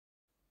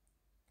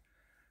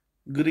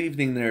Good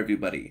evening there,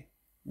 everybody.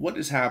 What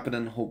is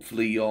happening?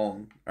 Hopefully,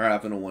 y'all are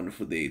having a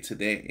wonderful day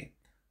today.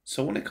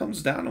 So, when it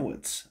comes down to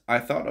it, I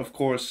thought, of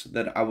course,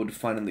 that I would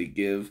finally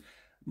give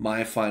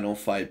my final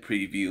fight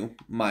preview,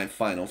 my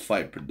final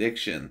fight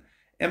prediction,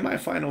 and my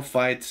final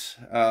fight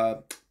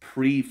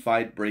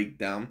pre-fight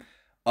breakdown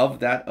of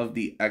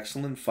the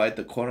excellent fight,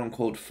 the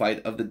quote-unquote fight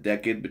of the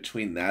decade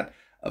between that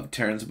of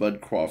Terence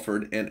Bud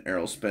Crawford and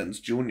Errol Spence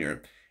Jr.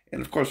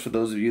 And of course, for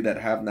those of you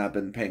that have not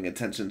been paying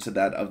attention to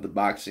that of the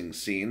boxing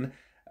scene,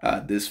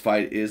 this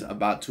fight is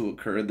about to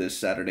occur this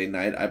Saturday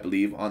night, I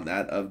believe, on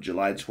that of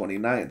July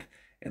 29th.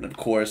 And of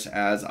course,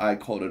 as I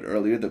called it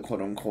earlier, the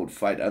quote-unquote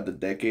fight of the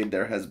decade,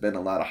 there has been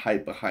a lot of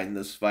hype behind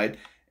this fight,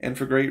 and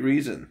for great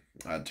reason.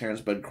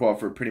 Terence Bud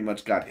Crawford pretty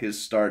much got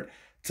his start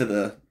to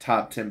the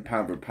top 10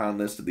 pound-for-pound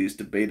list, at least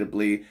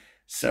debatably,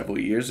 several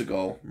years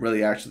ago,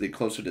 really actually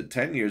closer to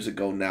 10 years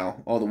ago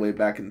now, all the way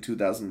back in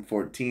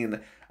 2014,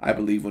 I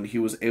believe, when he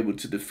was able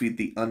to defeat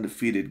the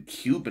undefeated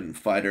Cuban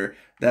fighter,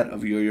 that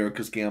of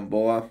Yorkis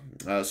Gamboa,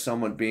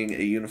 somewhat being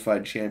a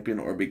unified champion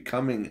or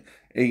becoming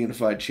a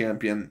unified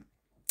champion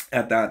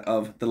at that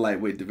of the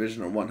lightweight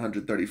division, or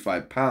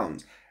 135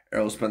 pounds.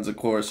 Errol Spence, of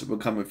course, will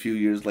come a few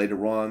years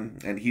later on,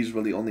 and he's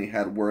really only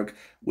had work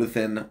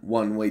within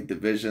one weight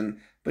division.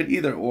 But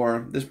either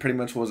or, this pretty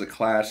much was a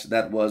clash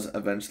that was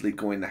eventually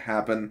going to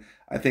happen.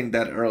 I think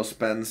that Errol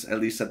Spence, at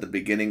least at the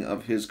beginning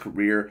of his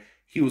career,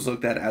 he was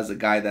looked at as a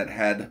guy that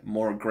had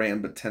more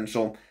grand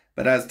potential.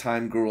 But as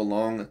time grew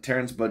along,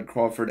 Terence Bud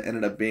Crawford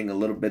ended up being a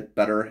little bit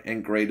better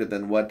and greater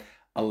than what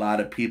a lot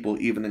of people,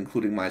 even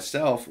including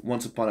myself,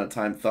 once upon a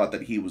time thought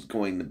that he was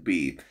going to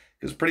be.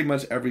 Because pretty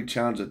much every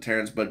challenge that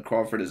Terence Bud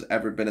Crawford has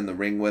ever been in the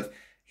ring with,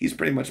 he's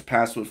pretty much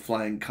passed with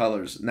flying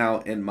colors. Now,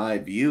 in my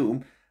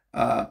view,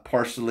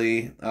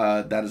 partially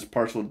that is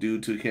partial due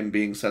to him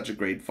being such a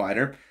great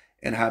fighter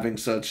and having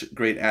such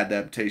great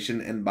adaptation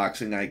and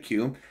boxing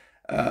IQ.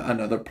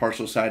 Another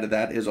partial side of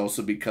that is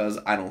also because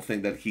I don't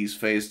think that he's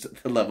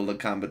faced the level of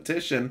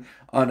competition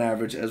on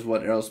average as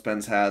what Errol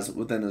Spence has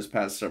within his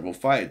past several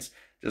fights.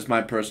 Just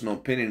my personal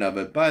opinion of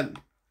it. But,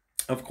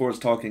 of course,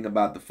 talking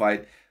about the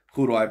fight,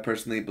 who do I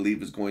personally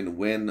believe is going to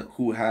win?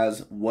 Who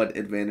has what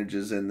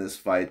advantages in this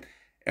fight?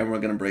 And we're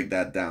going to break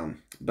that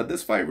down. But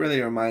this fight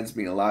really reminds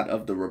me a lot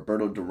of the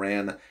Roberto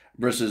Duran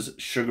versus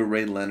Sugar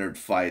Ray Leonard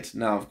fight.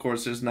 Now, of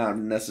course, there's not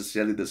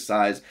necessarily the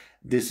size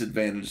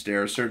disadvantage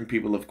there. Certain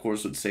people, of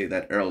course, would say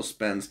that Errol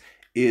Spence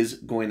is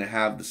going to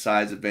have the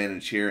size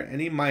advantage here, and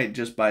he might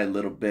just by a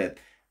little bit.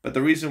 But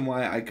the reason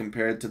why I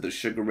compare it to the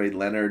Sugar Ray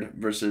Leonard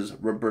versus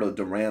Roberto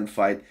Duran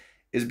fight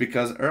is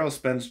because Errol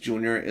Spence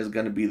Jr. is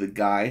going to be the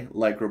guy,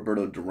 like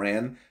Roberto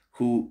Duran,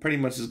 who pretty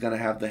much is going to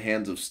have the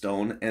hands of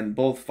stone, and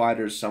both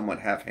fighters somewhat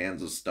have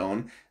hands of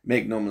stone,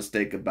 make no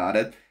mistake about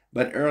it.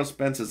 But Errol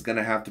Spence is going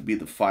to have to be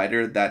the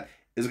fighter that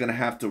is going to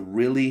have to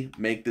really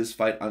make this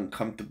fight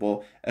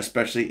uncomfortable,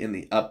 especially in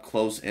the up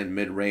close and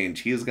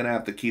mid-range. He is going to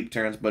have to keep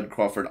Terence Bud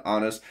Crawford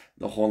honest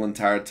the whole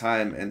entire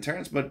time, and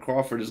Terence Bud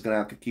Crawford is going to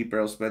have to keep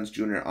Errol Spence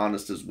Jr.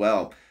 honest as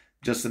well,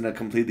 just in a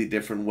completely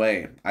different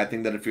way. I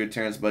think that if you're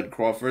Terence Bud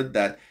Crawford,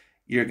 that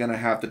you're going to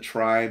have to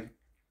try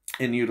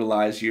and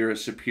utilize your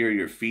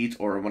superior feet,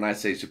 or when I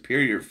say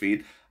superior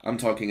feet, I'm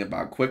talking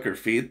about quicker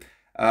feet.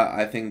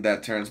 I think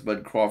that Terence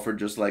Bud Crawford,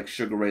 just like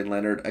Sugar Ray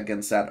Leonard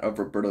against that of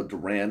Roberto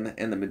Duran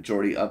and the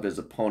majority of his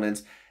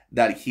opponents,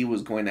 that he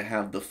was going to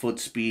have the foot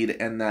speed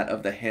and that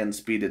of the hand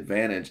speed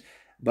advantage.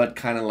 But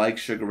kind of like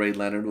Sugar Ray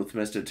Leonard with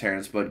Mr.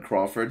 Terence Bud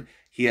Crawford,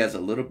 he has a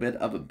little bit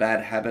of a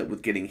bad habit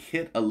with getting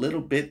hit a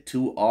little bit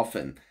too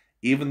often.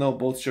 Even though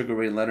both Sugar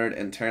Ray Leonard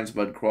and Terence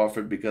Bud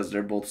Crawford, because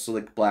they're both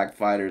slick black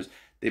fighters,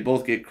 they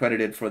both get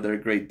credited for their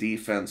great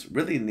defense.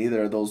 Really,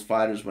 neither of those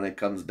fighters, when it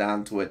comes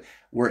down to it,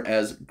 were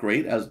as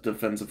great as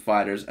defensive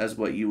fighters as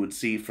what you would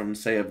see from,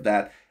 say, of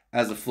that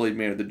as a Floyd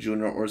Mayweather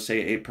Jr. or,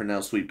 say, a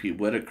Pernell Sweet Pea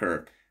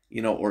Whitaker.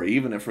 You know, or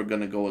even if we're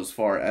going to go as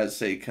far as,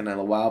 say,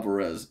 Canelo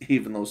Alvarez,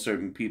 even though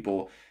certain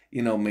people,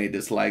 you know, may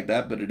dislike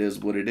that, but it is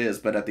what it is.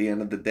 But at the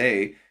end of the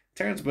day,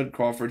 Terence Bud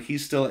Crawford,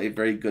 he's still a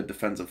very good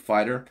defensive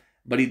fighter,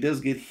 but he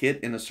does get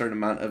hit in a certain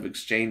amount of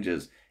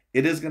exchanges.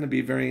 It is going to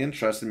be very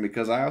interesting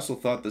because I also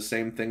thought the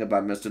same thing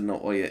about Mr.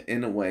 Naoya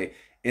Inoue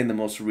in the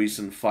most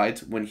recent fight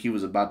when he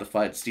was about to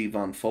fight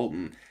Stephon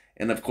Fulton.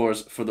 And of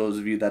course, for those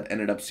of you that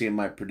ended up seeing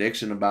my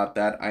prediction about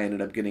that, I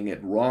ended up getting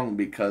it wrong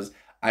because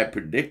I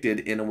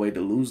predicted Inoue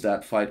to lose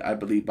that fight, I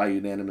believe, by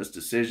unanimous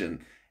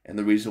decision. And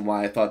the reason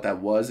why I thought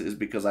that is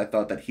because I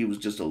thought that he was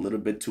just a little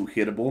bit too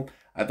hittable.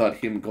 I thought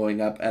him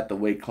going up at the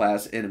weight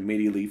class and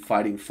immediately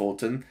fighting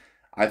Fulton,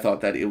 I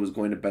thought that it was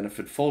going to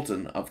benefit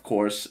Fulton. Of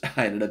course,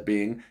 I ended up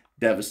being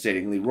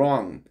devastatingly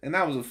wrong. And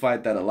that was a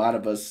fight that a lot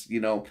of us, you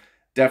know,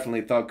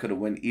 definitely thought could have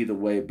went either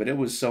way. But it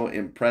was so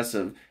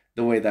impressive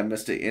the way that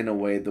Mr.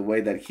 Inoue, the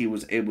way that he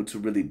was able to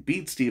really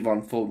beat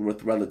Stephon Fulton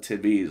with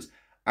relative ease.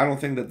 I don't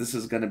think that this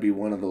is going to be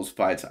one of those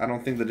fights. I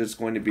don't think that it's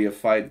going to be a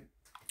fight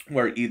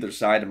where either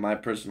side, in my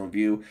personal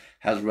view,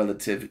 has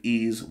relative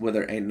ease,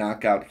 whether a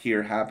knockout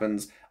here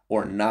happens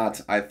or not.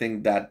 I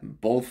think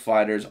that both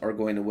fighters are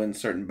going to win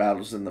certain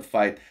battles in the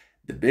fight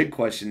The big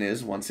question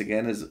is, once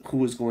again, is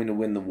who is going to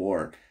win the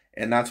war?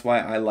 And that's why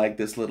I like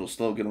this little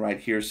slogan right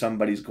here,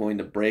 somebody's going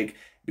to break,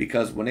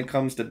 because when it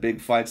comes to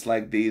big fights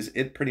like these,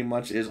 it pretty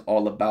much is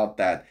all about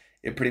that.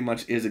 It pretty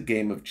much is a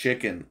game of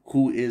chicken.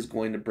 Who is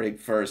going to break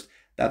first?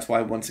 That's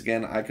why, once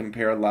again, I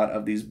compare a lot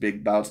of these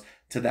big bouts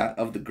to that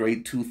of the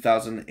great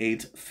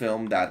 2008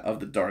 film, that of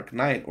The Dark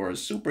Knight, or a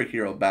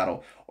superhero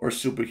battle, or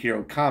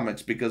superhero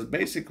comics, because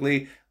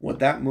basically what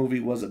that movie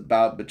was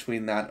about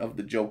between that of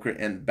the Joker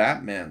and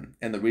Batman,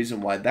 and the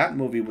reason why that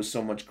movie was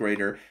so much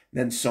greater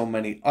than so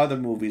many other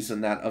movies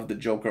than that of the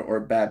Joker or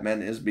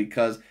Batman is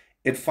because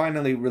it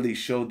finally really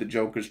showed the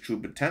Joker's true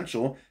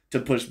potential to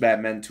push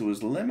Batman to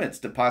his limits,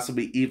 to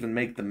possibly even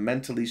make the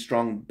mentally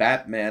strong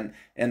Batman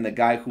and the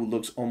guy who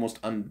looks almost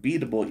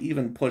unbeatable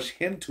even push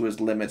him to his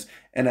limits.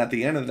 And at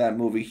the end of that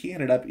movie, he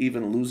ended up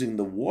even losing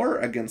the war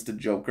against the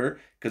Joker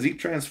because he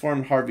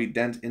transformed Harvey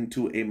Dent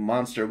into a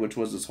monster, which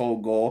was his whole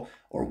goal,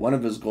 or one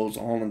of his goals the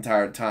whole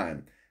entire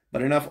time.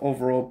 But enough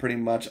overall pretty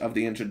much of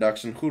the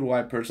introduction. Who do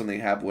I personally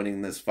have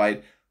winning this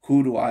fight?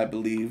 Who do I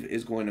believe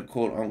is going to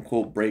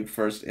quote-unquote break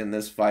first in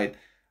this fight?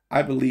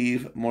 I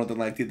believe more than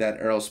likely that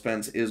Errol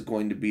Spence is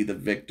going to be the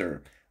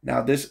victor.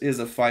 Now, this is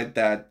a fight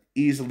that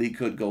easily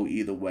could go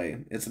either way.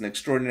 It's an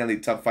extraordinarily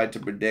tough fight to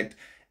predict,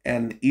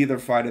 and either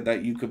fighter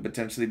that you could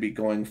potentially be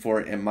going for,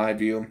 in my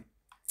view,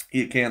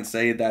 you can't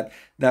say that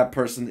that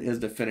person is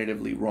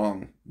definitively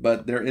wrong.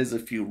 But there is a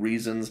few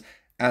reasons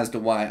as to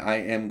why I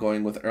am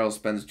going with Errol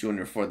Spence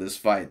Jr. for this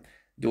fight.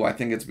 Do I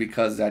think it's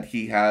because that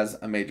he has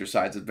a major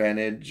size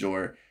advantage,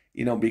 or,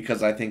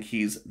 because I think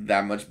he's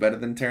that much better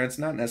than Terence?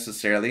 Not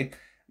necessarily.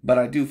 But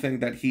I do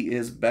think that he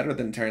is better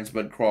than Terence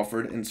Bud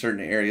Crawford in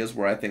certain areas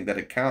where I think that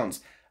it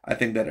counts. I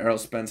think that Errol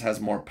Spence has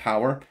more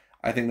power.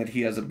 I think that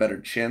he has a better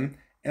chin.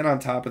 And on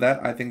top of that,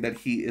 I think that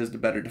he is the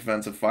better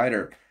defensive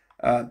fighter.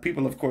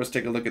 People, of course,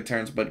 take a look at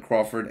Terence Bud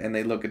Crawford and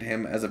they look at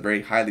him as a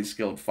very highly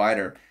skilled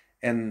fighter.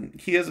 And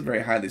he is a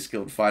very highly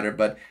skilled fighter.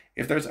 But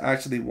if there's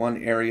actually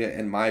one area,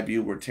 in my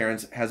view, where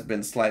Terence has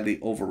been slightly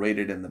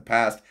overrated in the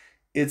past,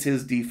 it's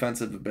his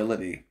defensive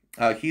ability.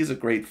 He's a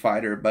great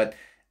fighter, but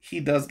he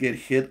does get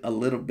hit a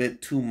little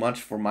bit too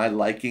much for my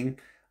liking,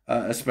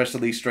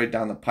 especially straight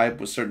down the pipe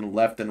with certain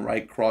left and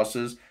right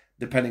crosses,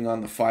 depending on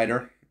the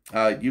fighter.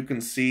 You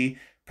can see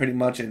pretty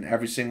much in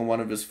every single one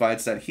of his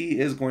fights that he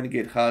is going to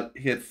get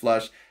hit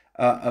flush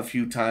a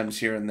few times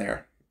here and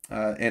there.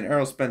 And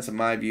Errol Spence, in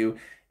my view,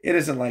 it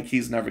isn't like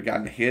he's never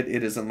gotten hit.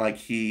 It isn't like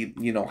he,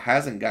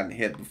 hasn't gotten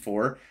hit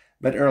before.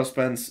 But Errol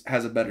Spence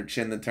has a better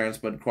chin than Terence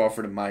Bud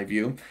Crawford, in my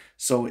view.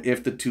 So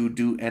if the two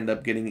do end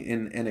up getting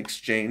in an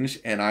exchange,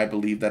 and I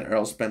believe that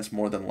Errol Spence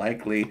more than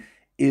likely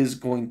is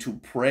going to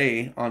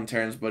prey on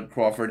Terence Bud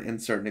Crawford in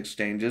certain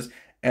exchanges,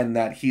 and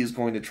that he's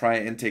going to try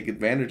and take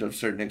advantage of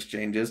certain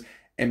exchanges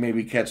and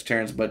maybe catch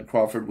Terence Bud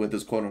Crawford with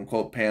his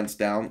quote-unquote pants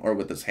down, or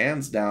with his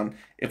hands down,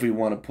 if we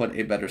want to put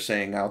a better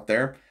saying out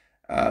there.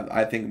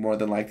 I think more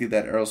than likely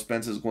that Errol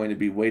Spence is going to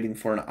be waiting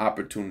for an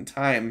opportune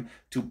time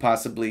to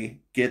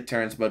possibly get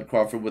Terence Bud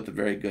Crawford with a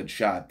very good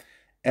shot.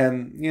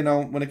 And,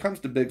 when it comes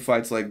to big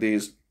fights like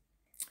these,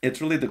 it's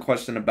really the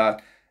question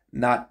about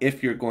not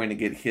if you're going to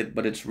get hit,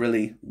 but it's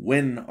really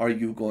when are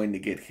you going to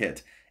get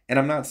hit. And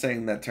I'm not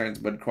saying that Terence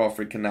Bud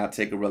Crawford cannot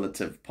take a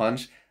relative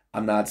punch.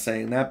 I'm not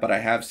saying that, but I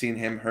have seen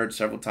him hurt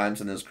several times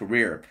in his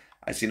career.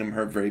 I've seen him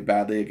hurt very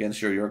badly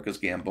against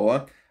Yuriorkis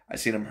Gamboa. I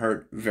seen him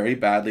hurt very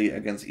badly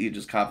against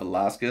Aegis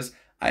Kavalauskas.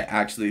 I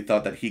actually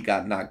thought that he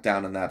got knocked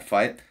down in that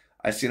fight.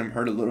 I seen him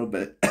hurt a little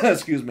bit.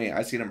 Excuse me.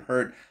 I seen him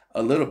hurt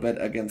a little bit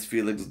against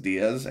Felix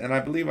Diaz, and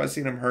I believe I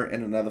seen him hurt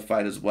in another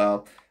fight as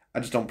well. I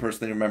just don't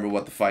personally remember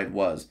what the fight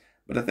was.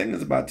 But the thing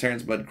is about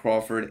Terence Bud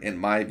Crawford, in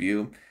my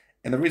view,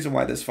 and the reason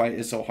why this fight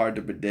is so hard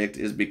to predict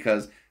is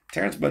because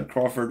Terence Bud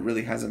Crawford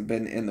really hasn't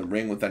been in the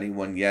ring with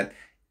anyone yet,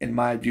 in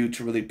my view,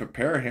 to really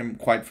prepare him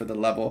quite for the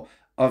level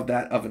of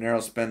that of an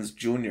Errol Spence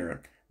Jr.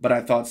 But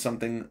I thought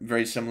something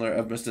very similar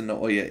of Mr.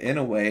 Naoya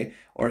Inoue,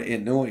 or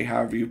Inoue,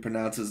 however you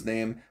pronounce his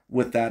name,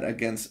 with that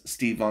against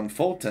Stephon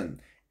Fulton.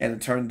 And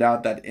it turned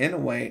out that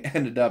Inoue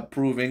ended up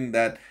proving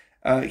that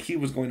he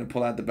was going to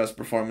pull out the best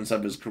performance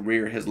of his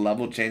career. His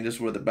level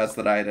changes were the best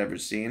that I had ever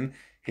seen.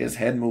 His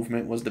head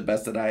movement was the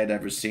best that I had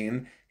ever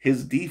seen.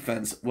 His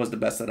defense was the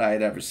best that I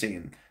had ever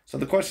seen. So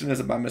the question is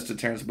about Mr.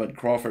 Terence Bud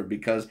Crawford,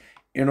 because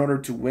in order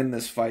to win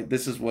this fight,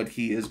 this is what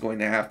he is going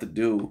to have to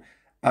do.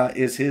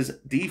 Is his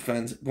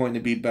defense going to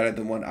be better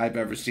than what I've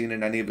ever seen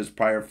in any of his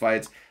prior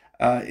fights?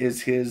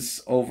 Is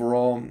his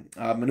overall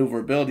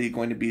maneuverability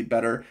going to be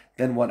better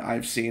than what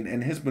I've seen?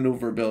 And his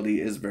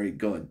maneuverability is very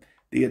good.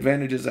 The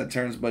advantages that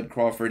Terence Bud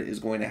Crawford is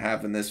going to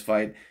have in this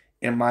fight,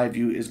 in my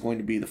view, is going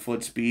to be the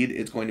foot speed.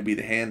 It's going to be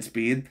the hand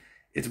speed.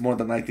 It's more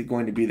than likely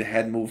going to be the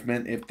head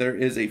movement. If there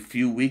is a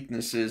few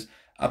weaknesses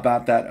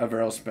about that of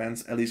Errol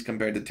Spence, at least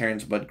compared to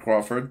Terence Bud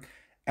Crawford,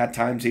 at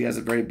times he has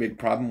a very big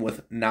problem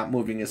with not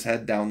moving his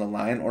head down the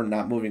line, or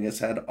not moving his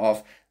head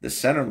off the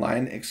center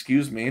line,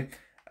 excuse me.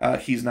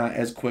 He's not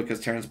as quick as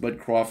Terence Bud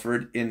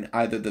Crawford in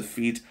either the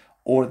feet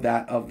or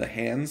that of the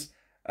hands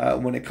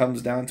when it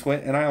comes down to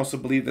it. And I also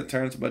believe that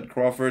Terence Bud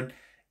Crawford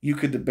you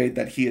could debate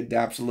that he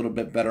adapts a little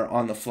bit better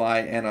on the fly,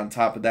 and on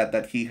top of that,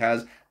 that he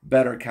has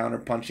better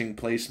counter-punching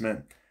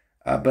placement.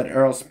 But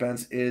Errol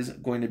Spence is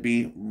going to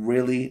be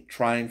really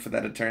trying for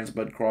that at Terence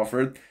Bud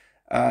Crawford.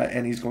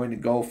 And he's going to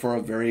go for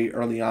a very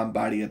early on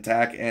body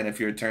attack. And if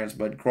you're Terence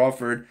Bud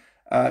Crawford,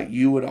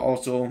 you would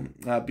also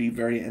be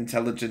very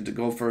intelligent to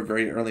go for a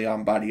very early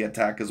on body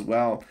attack as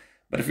well.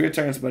 But if you're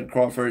Terence Bud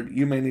Crawford,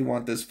 you mainly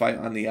want this fight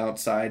on the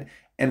outside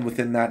and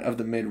within that of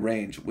the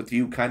mid-range, with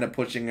you kind of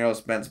pushing Errol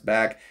Spence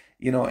back,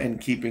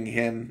 and keeping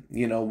him,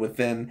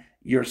 within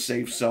your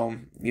safe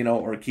zone,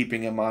 or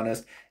keeping him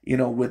honest,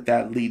 with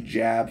that lead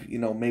jab,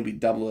 maybe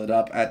double it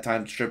up, at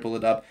times triple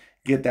it up,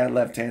 get that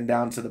left hand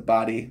down to the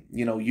body,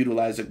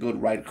 utilize a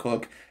good right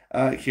hook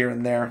here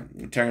and there.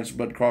 Terence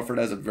Bud Crawford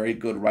has a very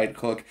good right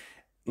hook.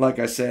 Like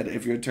I said,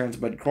 if you're Terence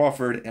Bud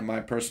Crawford, in my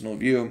personal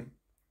view,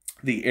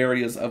 the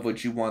areas of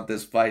which you want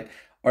this fight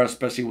are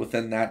especially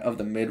within that of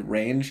the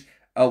mid-range,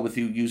 with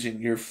you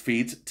using your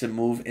feet to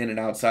move in and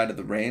outside of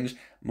the range,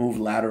 move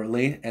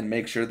laterally, and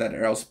make sure that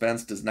Errol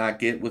Spence does not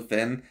get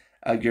within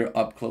your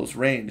up-close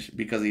range,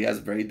 because he has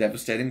very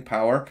devastating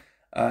power.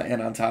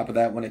 And on top of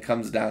that, when it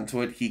comes down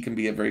to it, he can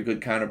be a very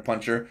good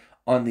counter-puncher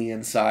on the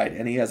inside,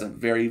 and he has a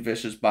very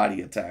vicious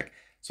body attack.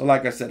 So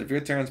like I said, if you're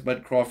Terence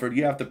Bud Crawford,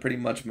 you have to pretty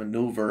much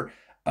maneuver,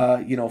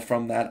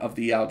 from that of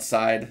the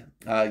outside,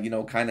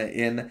 kind of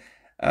in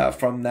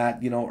from that,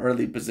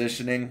 early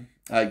positioning.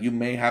 You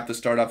may have to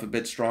start off a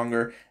bit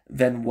stronger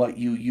than what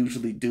you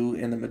usually do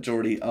in the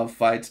majority of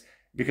fights,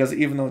 because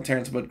even though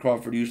Terence Bud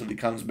Crawford usually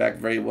comes back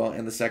very well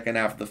in the second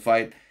half of the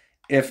fight,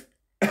 if,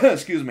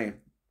 excuse me,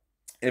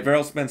 if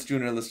Errol Spence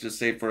Jr., let's just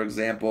say, for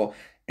example,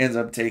 ends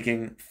up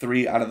taking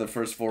 3 out of the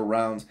first 4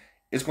 rounds,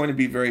 it's going to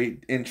be very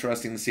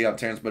interesting to see how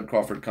Terence Bud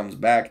Crawford comes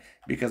back,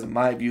 because in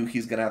my view,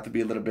 he's going to have to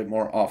be a little bit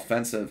more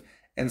offensive.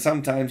 And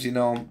sometimes,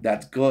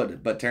 that's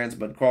good. But Terence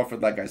Bud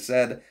Crawford, like I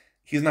said,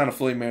 he's not a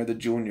Floyd Mayweather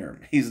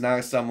Jr. He's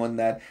not someone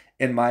that,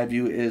 in my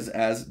view, is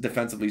as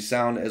defensively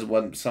sound as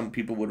what some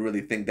people would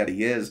really think that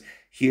he is.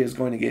 He is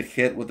going to get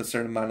hit with a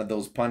certain amount of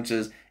those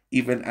punches,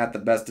 even at the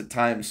best of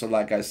times. So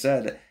like I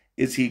said,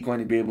 is he going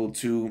to be able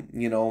to,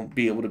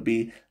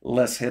 be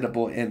less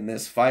hittable in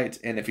this fight?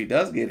 And if he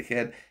does get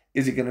hit,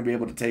 is he going to be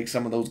able to take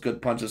some of those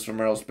good punches from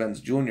Errol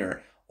Spence Jr.?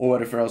 Or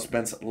what if Errol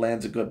Spence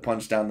lands a good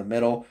punch down the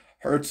middle,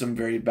 hurts him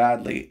very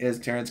badly? Is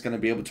Terence going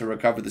to be able to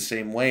recover the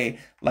same way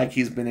like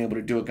he's been able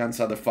to do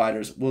against other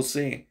fighters? We'll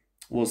see.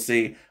 We'll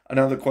see.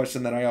 Another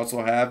question that I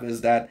also have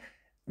is that,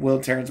 will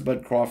Terence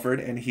Bud Crawford,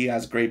 and he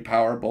has great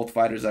power, both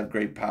fighters have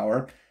great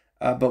power,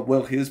 but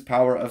will his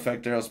power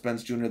affect Errol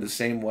Spence Jr. the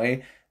same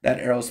way that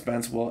Errol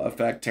Spence will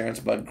affect Terence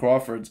Bud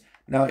Crawford's?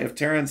 Now, if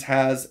Terence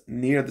has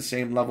near the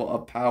same level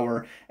of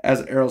power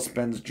as Errol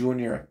Spence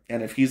Jr.,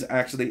 and if he's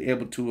actually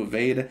able to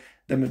evade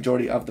the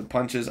majority of the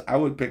punches, I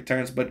would pick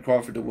Terence Bud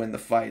Crawford to win the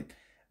fight.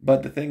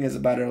 But the thing is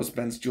about Errol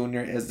Spence Jr.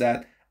 is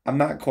that I'm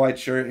not quite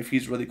sure if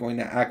he's really going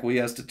to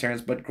acquiesce to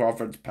Terence Bud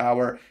Crawford's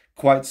power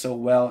quite so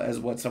well as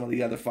what some of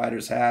the other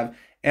fighters have.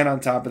 And on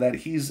top of that,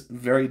 he's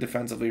very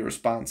defensively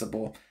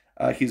responsible.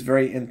 He's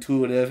very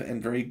intuitive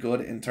and very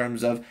good in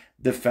terms of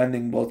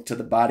defending both to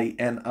the body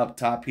and up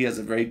top. He has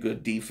a very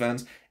good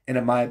defense. And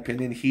in my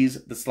opinion,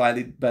 he's the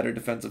slightly better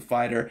defensive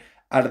fighter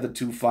out of the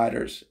 2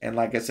 fighters. And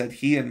like I said,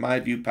 he, in my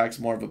view, packs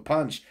more of a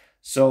punch.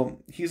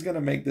 So he's going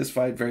to make this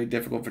fight very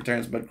difficult for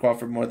Terence Bud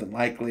Crawford more than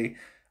likely.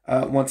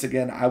 Once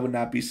again, I would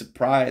not be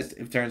surprised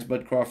if Terence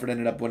Bud Crawford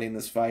ended up winning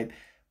this fight.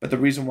 But the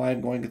reason why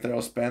I'm going with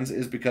Errol Spence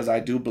is because I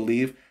do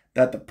believe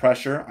that the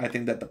pressure, I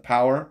think that the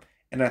power,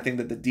 and I think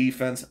that the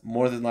defense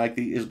more than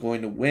likely is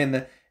going to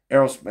win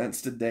Errol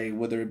Spence today,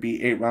 whether it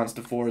be 8 rounds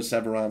to 4 or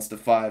 7 rounds to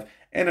 5.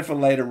 And if a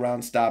later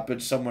round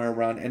stoppage, somewhere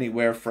around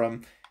anywhere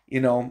from,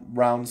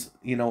 rounds,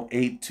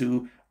 8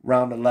 to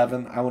round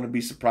 11, I wouldn't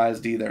be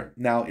surprised either.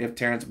 Now, if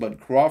Terence Bud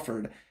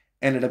Crawford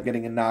ended up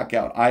getting a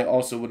knockout, I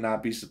also would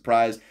not be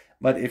surprised.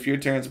 But if you're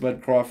Terence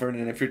Bud Crawford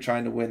and if you're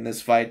trying to win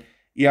this fight,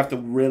 you have to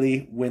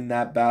really win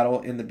that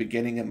battle in the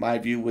beginning, in my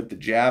view, with the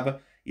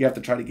jab. You have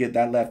to try to get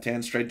that left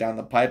hand straight down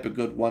the pipe, a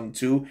good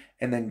 1-2,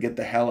 and then get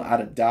the hell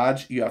out of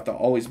dodge. You have to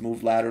always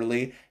move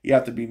laterally. You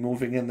have to be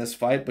moving in this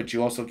fight, but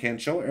you also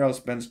can't show Errol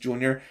Spence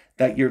Jr.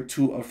 that you're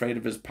too afraid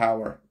of his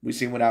power. We've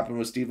seen what happened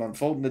with Steven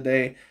Fulton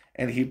today,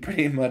 and he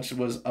pretty much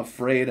was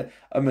afraid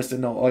of Mr.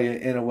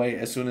 Naoya Inoue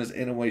as soon as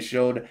Inoue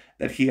showed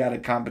that he had a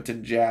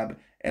competent jab.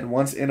 And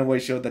once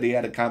Inoue showed that he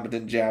had a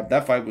competent jab,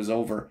 that fight was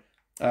over,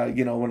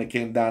 when it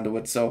came down to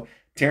it. So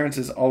Terence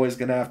is always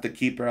going to have to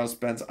keep Errol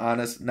Spence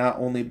honest, not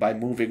only by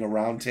moving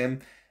around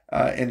him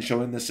and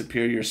showing the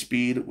superior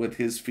speed with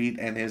his feet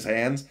and his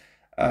hands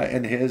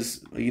and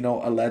his,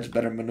 alleged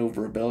better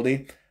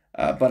maneuverability.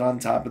 But on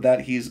top of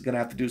that, he's going to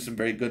have to do some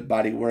very good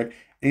body work.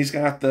 And he's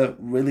going to have to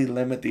really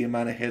limit the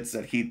amount of hits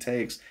that he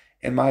takes.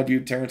 In my view,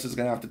 Terence is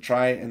going to have to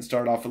try and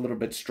start off a little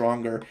bit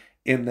stronger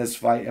in this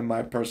fight, in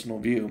my personal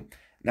view.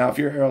 Now, if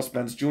you're Errol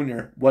Spence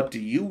Jr., what do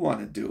you want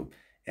to do?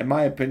 In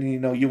my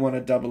opinion, you want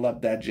to double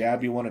up that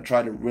jab. You want to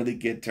try to really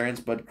get Terence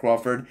Bud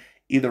Crawford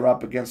either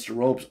up against the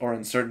ropes or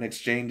in certain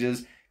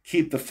exchanges.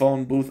 Keep the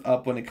phone booth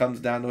up when it comes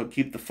down to it.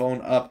 Keep the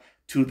phone up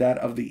to that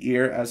of the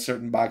ear, as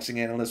certain boxing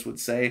analysts would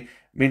say,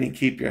 meaning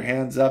keep your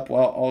hands up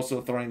while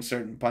also throwing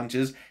certain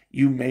punches.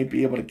 You may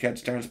be able to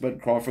catch Terence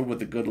Bud Crawford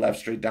with a good left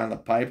straight down the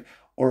pipe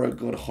or a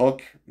good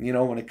hook,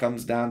 when it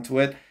comes down to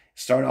it.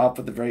 Start off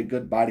with a very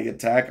good body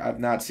attack. I've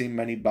not seen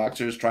many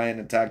boxers try and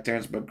attack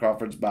Terence Bud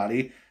Crawford's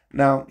body.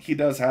 Now, he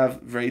does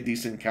have very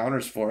decent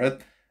counters for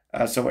it,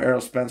 so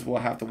Errol Spence will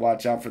have to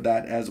watch out for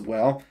that as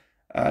well.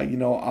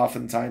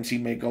 Oftentimes he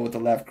may go with the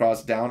left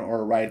cross down or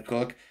a right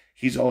hook.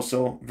 He's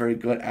also very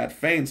good at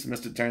feints,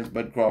 Mr. Terence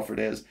Bud Crawford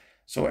is.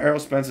 So Errol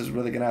Spence is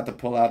really going to have to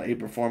pull out a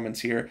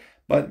performance here.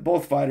 But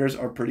both fighters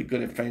are pretty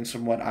good at feints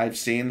from what I've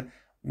seen.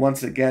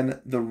 Once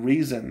again, the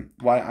reason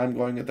why I'm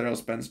going with Errol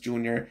Spence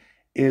Jr.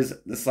 is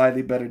the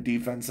slightly better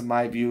defense in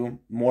my view,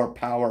 more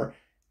power,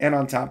 and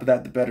on top of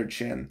that, the better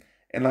chin.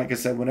 And like I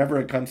said, whenever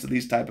it comes to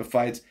these type of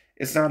fights,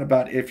 it's not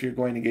about if you're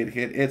going to get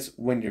hit, it's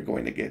when you're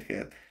going to get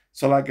hit.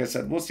 So like I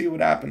said, we'll see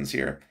what happens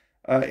here.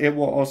 It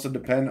will also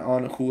depend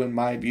on who, in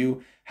my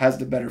view, has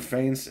the better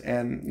feints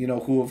and,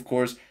 who, of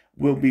course,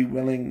 will be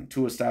willing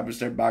to establish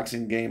their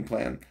boxing game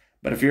plan.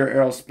 But if you're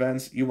Errol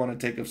Spence, you want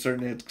to take up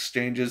certain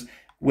exchanges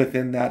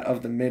within that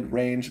of the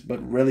mid-range,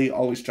 but really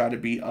always try to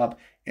be up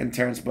in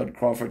Terence Bud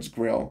Crawford's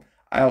grill.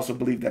 I also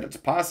believe that it's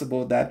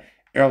possible that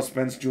Errol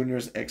Spence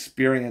Jr.'s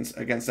experience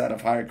against that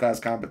of higher class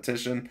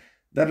competition,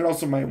 that it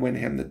also might win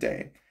him the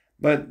day.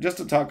 But just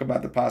to talk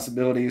about the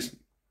possibilities,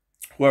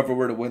 whoever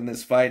were to win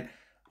this fight,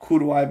 who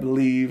do I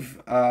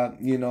believe,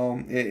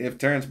 if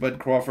Terence Bud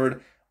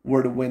Crawford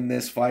were to win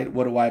this fight,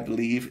 what do I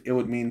believe it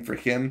would mean for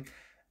him?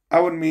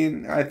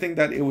 I think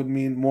that it would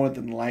mean more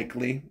than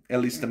likely,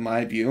 at least in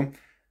my view,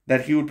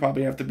 that he would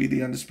probably have to be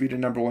the undisputed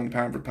 #1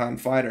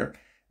 pound-for-pound fighter,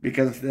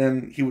 because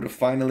then he would have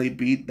finally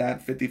beat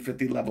that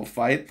 50-50 level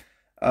fight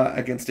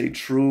against a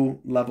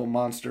true level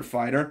monster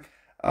fighter.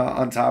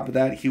 On top of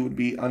that, he would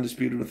be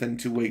undisputed within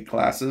 2 weight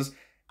classes,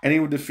 and he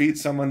would defeat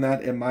someone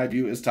that, in my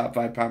view, is top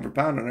 5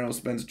 pound-for-pound on Errol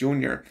Spence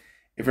Jr.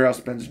 If Errol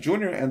Spence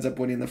Jr. ends up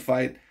winning the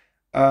fight,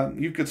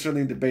 you could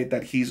certainly debate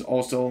that he's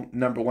also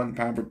 #1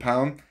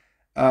 pound-for-pound,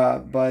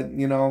 but,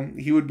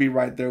 he would be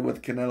right there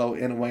with Canelo,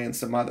 Inoue, and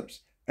some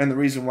others. And the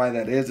reason why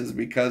that is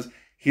because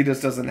he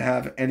just doesn't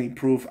have any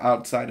proof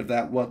outside of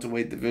that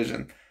welterweight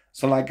division.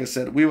 So like I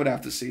said, we would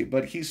have to see.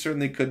 But he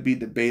certainly could be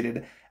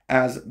debated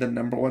as the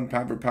 #1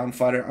 pound-for-pound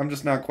fighter. I'm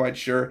just not quite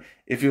sure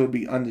if he would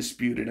be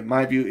undisputed. In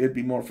my view, it'd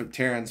be more for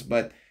Terence.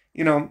 But,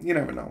 you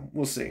never know.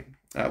 We'll see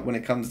when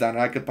it comes down.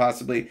 I could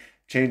possibly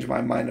change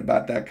my mind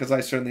about that because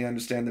I certainly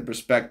understand the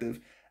perspective.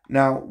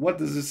 Now, what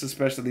does this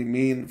especially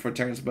mean for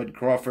Terence Bud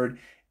Crawford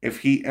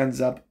if he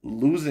ends up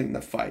losing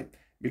the fight?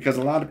 Because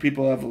a lot of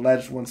people have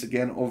alleged once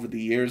again over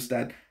the years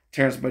that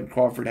Terence Bud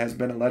Crawford has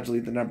been allegedly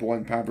the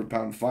 #1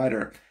 pound-for-pound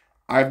fighter.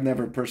 I've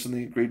never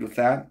personally agreed with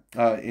that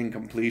in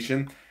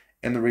completion.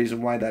 And the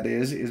reason why that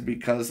is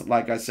because,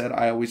 like I said,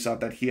 I always thought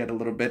that he had a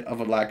little bit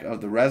of a lack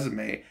of the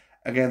resume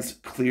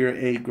against clear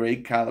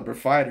A-grade caliber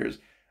fighters.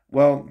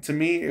 Well, to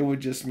me, it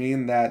would just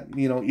mean that,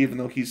 even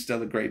though he's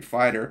still a great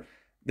fighter,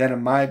 then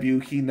in my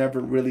view, he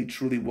never really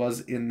truly was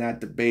in that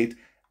debate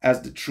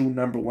as the true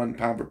 #1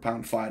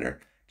 pound-for-pound fighter.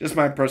 Just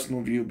my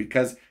personal view,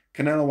 because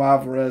Canelo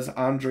Alvarez,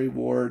 Andre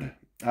Ward,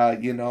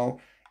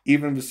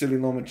 even Vasily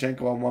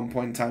Lomachenko at one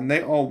point in time,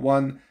 they all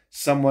won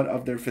somewhat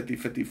of their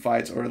 50-50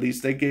 fights, or at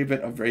least they gave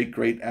it a very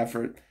great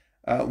effort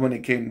when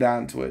it came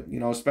down to it,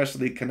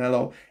 especially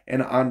Canelo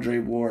and Andre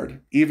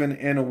Ward. Even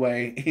in a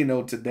way,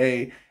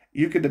 today,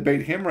 you could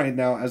debate him right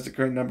now as the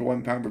current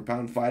 #1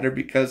 pound-for-pound fighter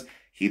because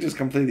he just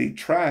completely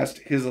trashed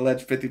his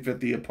alleged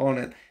 50-50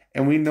 opponent.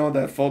 And we know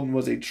that Fulton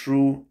was a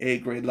true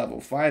A-grade level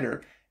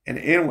fighter, and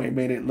Inoue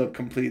made it look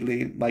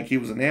completely like he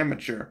was an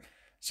amateur.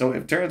 So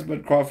if Terence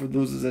Bud Crawford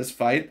loses this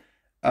fight,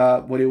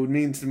 what it would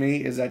mean to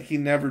me is that he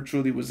never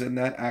truly was in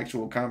that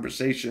actual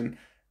conversation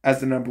as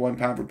the #1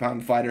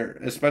 pound-for-pound fighter,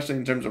 especially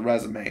in terms of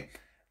resume,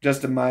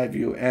 just in my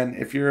view. And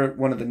if you're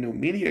one of the new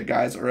media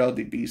guys or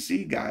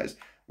LDBC guys,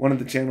 one of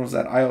the channels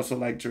that I also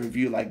like to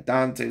review, like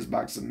Dante's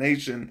Boxing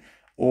Nation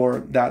or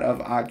that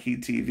of Aki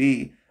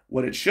TV,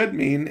 what it should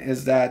mean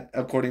is that,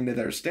 according to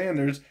their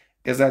standards,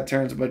 is that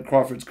Terence Bud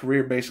Crawford's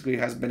career basically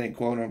has been a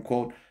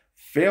quote-unquote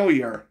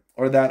failure,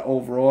 or that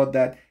overall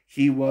that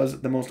he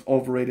was the most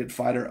overrated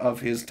fighter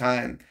of his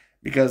time.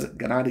 Because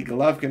Gennady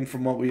Golovkin,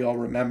 from what we all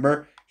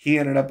remember, he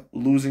ended up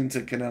losing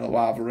to Canelo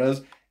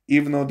Alvarez,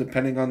 even though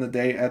depending on the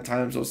day, at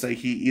times they'll say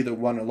he either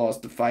won or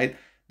lost the fight,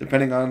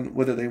 depending on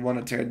whether they want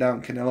to tear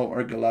down Canelo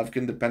or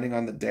Golovkin, depending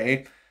on the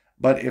day.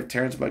 But if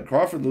Terence Bud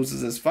Crawford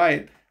loses this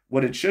fight,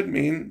 what it should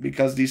mean,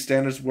 because these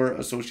standards were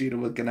associated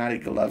with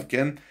Gennady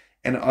Golovkin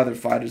and other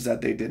fighters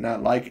that they did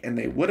not like, and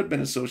they would have been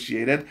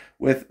associated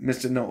with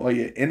Mr.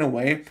 Naoya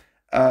Inoue,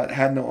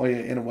 had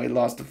Naoya Inoue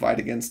lost the fight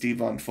against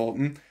Stephon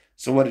Fulton.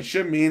 So what it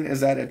should mean is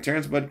that if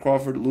Terence Bud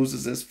Crawford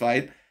loses this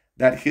fight,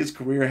 that his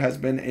career has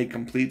been a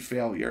complete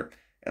failure.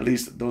 At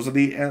least those are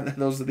the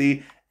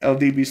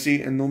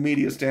LDBC and new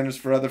media standards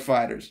for other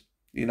fighters.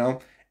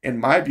 In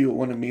my view, it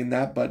wouldn't mean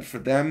that, but for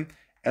them,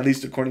 at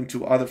least according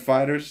to other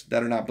fighters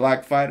that are not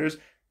black fighters,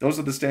 those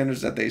are the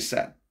standards that they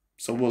set.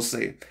 So we'll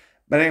see.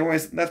 But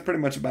anyways, that's pretty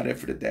much about it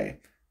for today.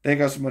 Thank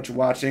you all so much for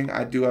watching.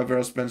 I do have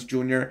Errol Spence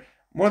Jr.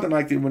 more than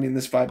likely winning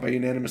this fight by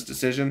unanimous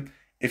decision.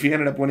 If he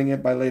ended up winning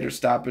it by later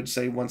stoppage,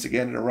 say once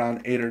again in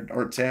around 8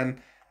 or 10,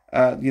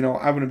 I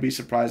wouldn't be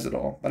surprised at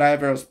all. But I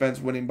have Errol Spence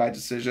winning by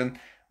decision.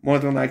 More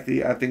than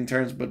likely, I think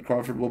Terence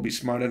Crawford will be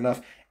smart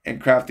enough and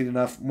crafty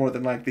enough, more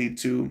than likely,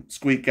 to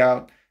squeak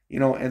out,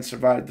 and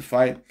survive the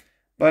fight.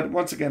 But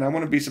once again, I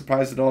wouldn't be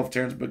surprised at all if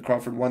Terence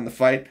Crawford won the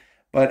fight.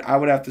 But I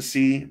would have to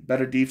see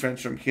better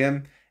defense from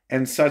him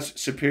and such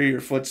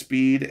superior foot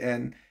speed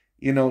and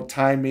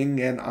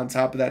timing, and on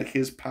top of that,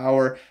 his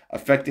power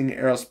affecting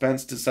Errol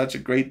Spence to such a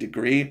great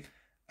degree,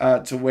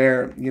 to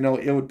where,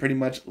 it would pretty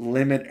much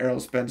limit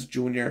Errol Spence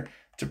Jr.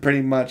 to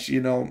pretty much,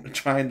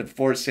 trying to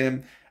force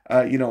him,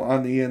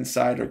 on the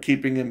inside or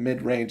keeping him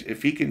mid-range.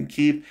 If he can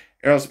keep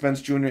Errol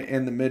Spence Jr.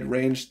 in the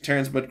mid-range,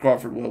 Terence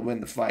Crawford will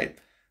win the fight.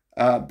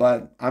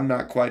 But I'm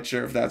not quite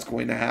sure if that's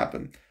going to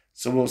happen.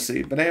 So we'll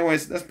see. But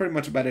anyways, that's pretty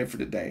much about it for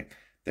today.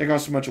 Thank you all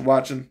so much for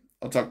watching.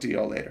 I'll talk to you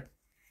all later.